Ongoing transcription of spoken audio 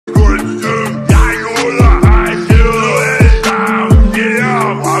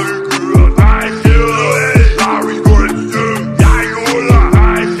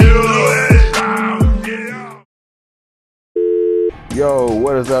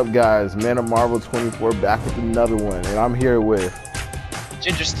up, guys? Man of Marvel 24 back with another one, and I'm here with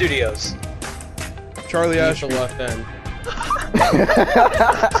GingerStudios. Charlie Ashby. The left end.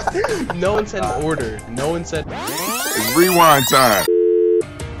 No one said order. No one said. It's rewind time.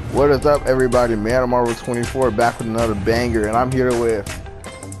 What is up, everybody? Man of Marvel 24 back with another banger, and I'm here with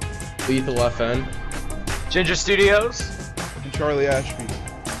The left end. GingerStudios. And Charlie Ashby.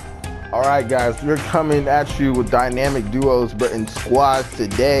 Alright guys, we're coming at you with dynamic duos but in squads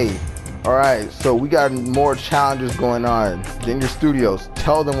today. Alright, so we got more challenges going on. GingerStudios,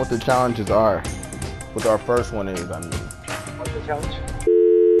 tell them what the challenges are. What our first one is, I mean. What's the challenge?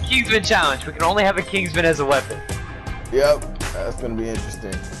 Kingsman challenge. We can only have a Kingsman as a weapon. Yep, that's gonna be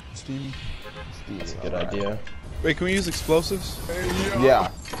interesting. Stevie. That's a good idea. Wait, can we use explosives? Yeah.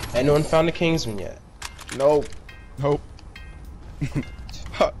 Anyone found a Kingsman yet? Nope. Nope.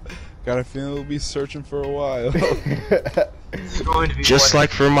 Got a feeling we'll be searching for a while. It's going to be Just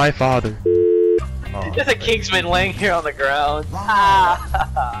like for my father. Oh, there's a Kingsman laying here on the ground.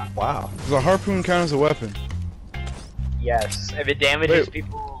 wow. Does a harpoon count as a weapon? Yes, if it damages Wait.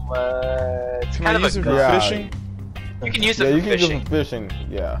 people, it's Can kind I of use a it for gun. fishing? You can use Yeah, it you for can fishing. go for fishing,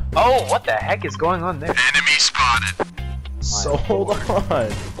 yeah. Oh, what the heck is going on there? Enemy spotted. So hold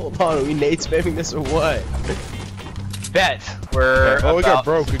on. Hold on. Are we Nate spamming this or what? Bet. We're Oh, it got about-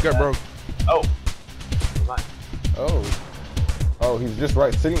 broke. It got broke. Oh. Never mind. Oh. Oh, he's just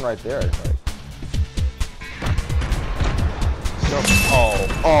right, sitting right there. Like.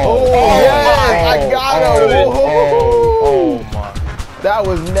 Oh, yes! I got him! Oh my. That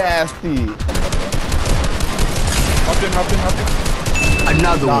was nasty. Hop in.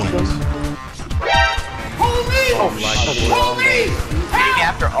 Another Knocked one. him. Oh my god.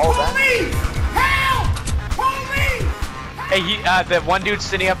 After all that. Hey, the one dude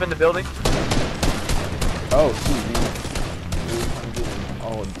sitting up in the building. Oh, shoot.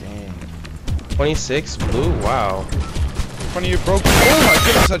 Oh, dang. 26 blue. Wow. Funny you broke. Oh my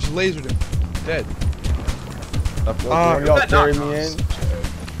goodness, I just lasered him. Dead. Y'all carry me in?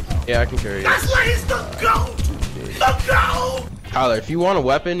 Yeah, I can carry you. Tyler, if you want a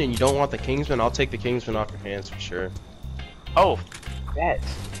weapon and you don't want the Kingsman, I'll take the Kingsman off your hands for sure. Oh, bet.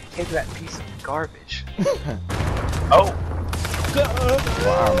 Take that piece of garbage. Oh.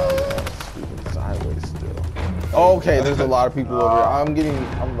 Wow, man. Sideways still. Oh, okay, there's a lot of people over here.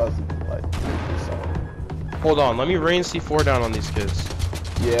 I'm about to like. So. Hold on, let me rain C4 down on these kids.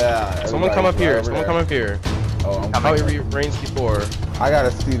 Yeah. Someone come up everybody's here. right Someone over come up here. there. Oh, How about we rain C4? I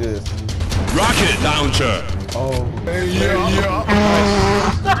gotta see this. Rocket launcher. Oh. How many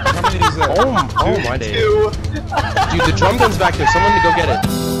is that? Oh my days. Dude, the drum gun's back there. Someone to go get it.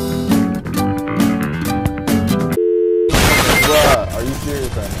 Bruh, are you serious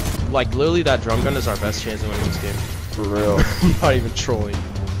right now? Like, literally, that drum gun is our best chance of winning this game. For real. I'm not even trolling.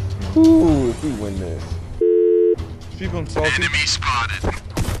 Ooh, if we win this. People in salty. Enemy spotted.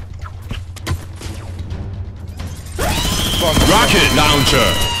 Fuck. Rocket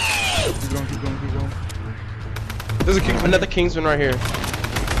launcher. Keep going. There's a king. Another Kingsman right here.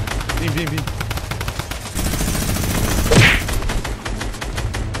 Beam.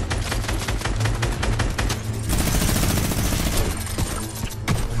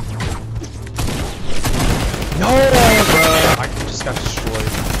 No, bro. I just got destroyed.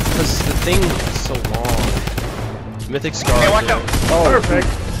 Because the thing is so long. Mythic Scar. Hey, watch out. Oh, Perfect.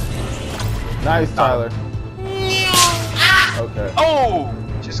 nice, Tyler. Okay. Oh!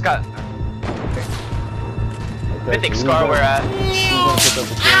 Just got Okay, Mythic so Scar, who's where at? gonna pick up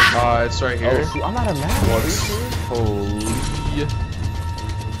the kill? It's right here. Oh, shoot, I'm not a map. Once. Holy.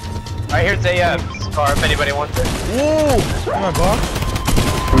 Right here's a Scar if anybody wants it. Whoa! My box.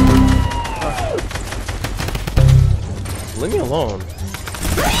 Leave me alone.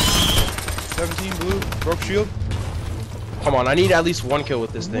 17 blue. Broke shield. Come on, I need at least one kill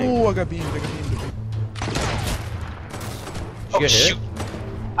with this thing. Oh, I got beamed. Did Oh you get hit? shoot!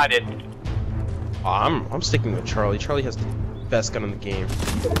 I did. Oh, I'm sticking with Charlie. Charlie has the best gun in the game.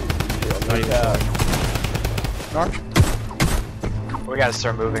 Not even Knock. We gotta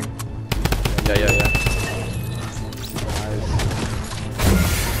start moving. Yeah.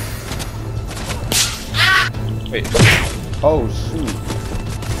 Wait. Oh, shoot.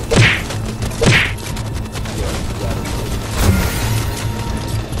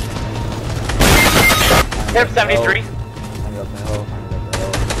 Hit 73. Hang up the hell.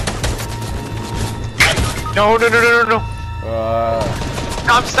 No.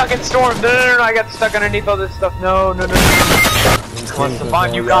 I'm stuck in storm. No. I got stuck underneath all this stuff. No. Come on,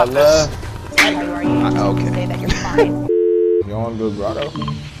 Savon, you got this. Are you Okay. say that you're fine? You want to go grotto?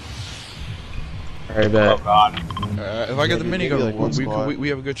 Alright, bet. Oh god. If I get the Maybe minigun, like one squad. we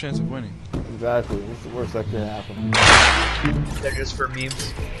have a good chance of winning. Exactly. What's the worst that could happen? They're just for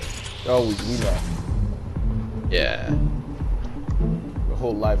memes. Oh, we know. Yeah. The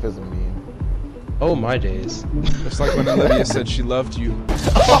whole life is a meme. Oh my days. It's like when Olivia said she loved you.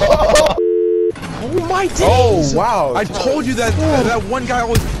 Oh my days! Oh wow! I told you that that one guy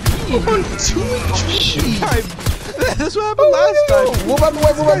always. 1, 2, 3. That's what happened last time. Move out the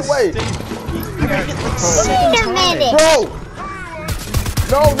way! Move out the way! Wait a minute. Bro!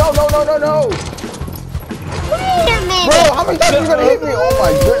 No! No! No! No! No! No! Wait a minute. Bro, how many times are you gonna hit me? Oh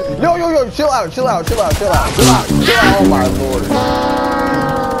my goodness! Yo! Yo! Yo! Chill out! Chill out! Chill out! Chill out! Chill out! Chill out! Oh my lord!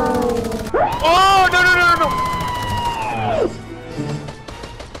 Oh no no no no!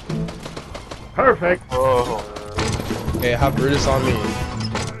 Perfect. Oh. Okay, have Brutus on me.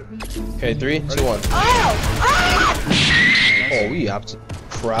 Okay, 3, 2, 1. Oh, we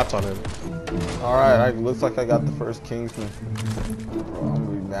crapped on him. Alright, looks like I got the first Kingsman. Bro, I'm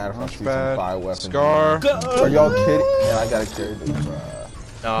gonna be mad if I see some fire weapons. Scar. Are y'all kidding? And I gotta carry this, bro.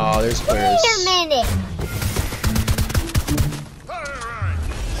 Oh, there's players. Wait a minute.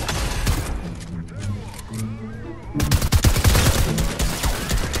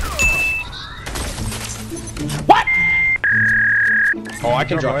 Oh, I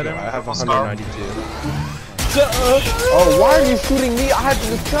can drop you. I have 192. Oh, why are you shooting me? I had the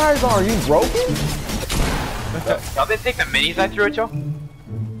disguise on. Are you broken? Y'all didn't take the minis I threw at y'all?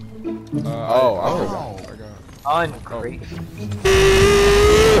 I forgot. Ungrateful.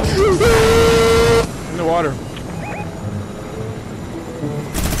 In the water.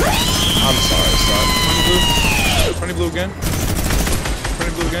 I'm sorry, son. 20 blue again.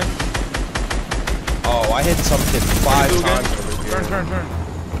 20 blue again. Oh, I hit some kid 5 blue again. times over here. Turn.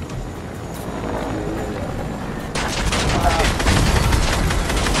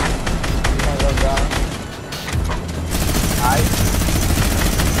 Nice.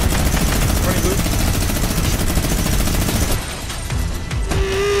 20 blue.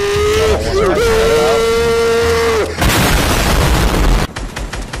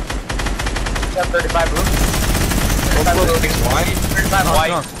 Got 35 blue. 35 blue. 35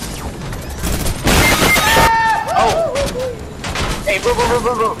 white. Oh! Hey, boom, boom, boom,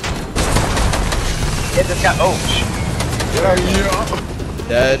 boom, boom. Hit this guy. Oh, shit.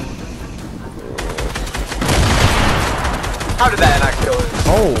 Dead. How did that not kill him?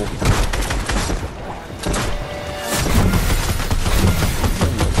 Oh.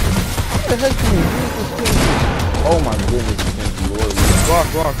 How the heck can you use this thing? Oh my goodness, this thing's glorious.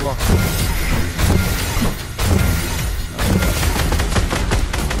 Block.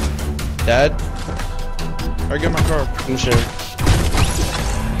 Dead. I get my car. Mission.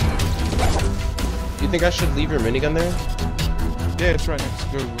 You think I should leave your minigun there? Yeah, it's right next.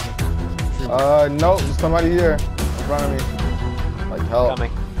 Go. No, there's somebody here in front of me. Like help.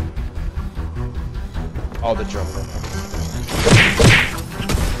 Coming. Oh, the jumper.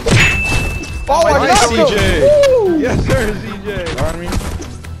 Oh, I Nice, knocked him! CJ. Woo! Yes, sir, CJ. You know what I mean?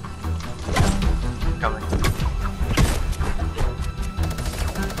 Coming.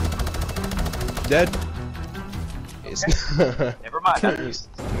 Dead. Never mind. Not used.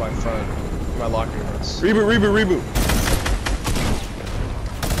 My front. My locker notes. Reboot.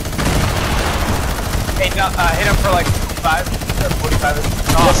 Hey, no, hit him for like 5 or 45.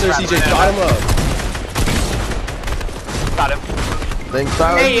 Oh, Yes, sir, crap, CJ. ran Got out. him up. Got him. Thanks,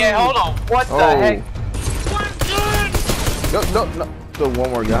 Tyler. Hey, yeah, hold on. What the heck? No. Still one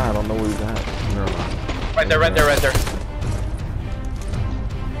more guy. I don't know where he's at. Never mind. Right there.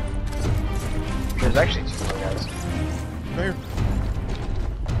 There's actually 2 more guys. Right here.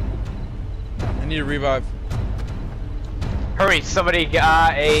 I need a revive. Hurry, somebody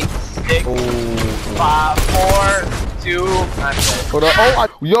got a 6, Oh. 5, 4, 2. I'm dead. Hold on. Oh,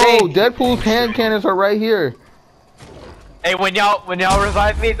 yo, Hey. Deadpool's hand cannons are right here. Hey, when y'all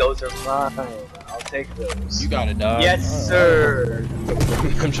revive me, those are mine. I'll take those. You got it, dog. Yes, sir.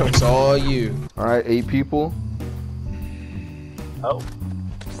 Them jumps all you. All right, 8 people. Oh.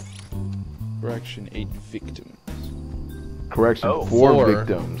 Correction, 8 victims. Correction, Oh, 4 4.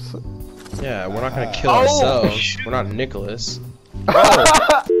 victims. Yeah, we're not gonna kill Oh, ourselves. shoot. We're not Nicholas.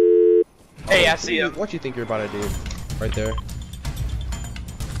 Hey, I see him. What do you think you're about to do? Right there.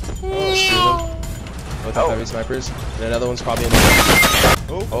 Oh, shoot him. Both Oh. heavy snipers. And another one's probably in the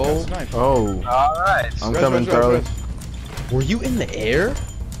Oh, that's nice. Oh, Alright. I'm coming, Charlie. Were you in the air?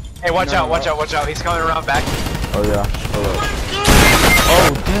 Hey, watch out. He's coming around back. Oh yeah. Hold up.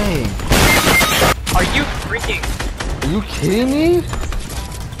 Oh dang. Are you freaking? Are you kidding me?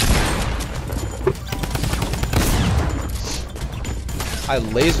 I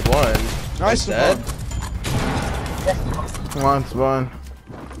lased one. Nice dead. one. Come on, Spawn.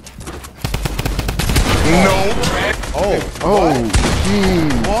 Oh. Oh,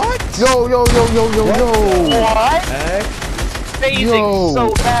 jeez. What? Yo. What? Heck? Phasing Yo.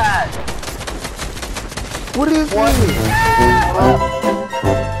 so bad. What is this?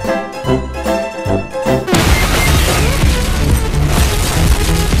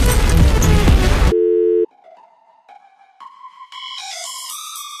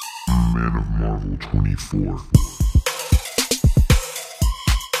 Man of Marvel 24.